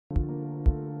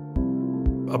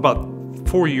About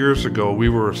 4 years ago, we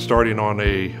were starting on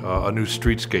a new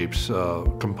streetscapes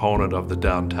component of the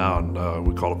downtown.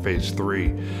 We call it Phase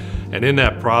 3. And in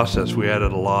that process, we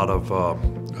added a lot of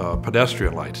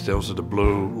pedestrian lights. Those are the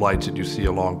blue lights that you see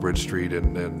along Bridge Street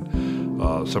and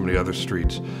some of the other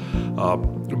streets.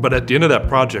 But at the end of that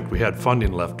project, we had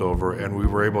funding left over, and we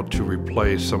were able to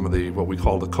replace some of what we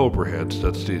call the Cobra heads.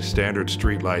 That's the standard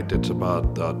street light that's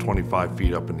about 25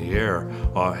 feet up in the air,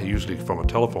 usually from a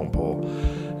telephone pole.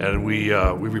 And we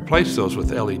replaced those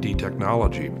with LED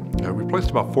technology. We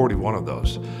replaced about 41 of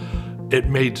those. It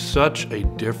made such a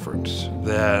difference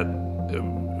that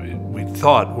we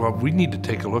thought, well, we need to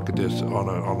take a look at this on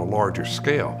a larger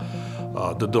scale.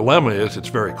 The dilemma is it's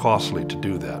very costly to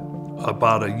do that.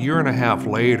 About a year and a half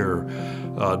later,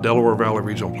 Delaware Valley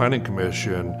Regional Planning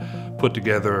Commission put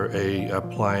together a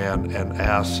plan and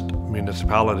asked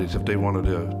municipalities if they wanted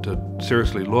to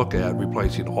seriously look at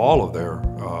replacing all of their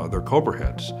Cobra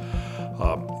heads.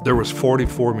 There was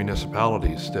 44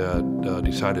 municipalities that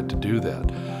decided to do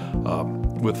that.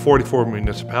 With 44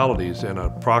 municipalities and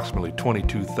approximately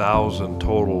 22,000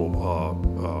 total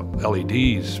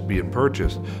LEDs being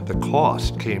purchased, the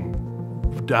cost came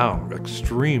down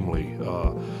extremely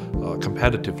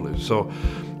competitively. So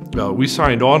we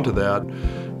signed on to that.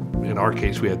 In our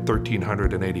case, we had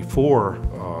 1,384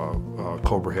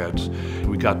 Cobra heads.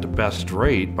 We got the best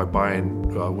rate by buying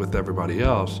with everybody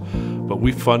else, but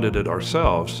we funded it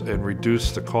ourselves and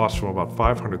reduced the cost from about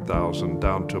 $500,000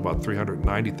 down to about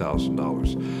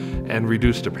 $390,000, and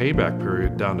reduced the payback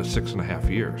period down to 6.5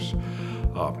 years.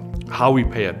 How we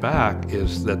pay it back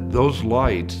is that those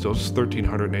lights, those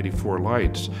 1,384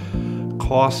 lights,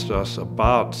 cost us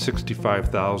about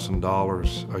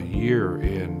 $65,000 a year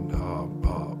in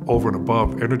over and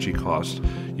above energy costs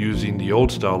using the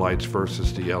old style lights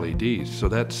versus the LEDs. So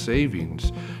that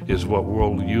savings is what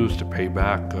we'll use to pay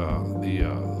back the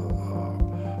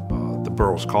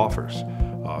borough's coffers.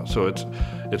 So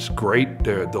it's great.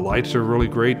 The lights are really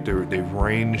great. They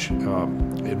range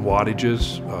in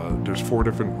wattages. There's 4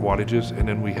 different wattages, and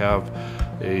then we have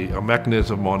a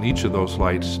mechanism on each of those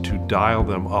lights to dial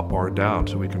them up or down,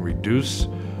 so we can reduce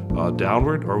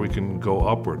downward or we can go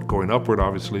upward. Going upward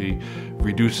obviously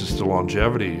reduces the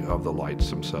longevity of the lights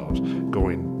themselves.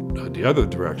 Going the other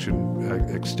direction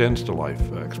extends the life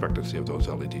expectancy of those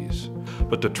LEDs.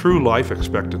 But the true life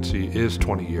expectancy is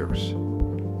 20 years.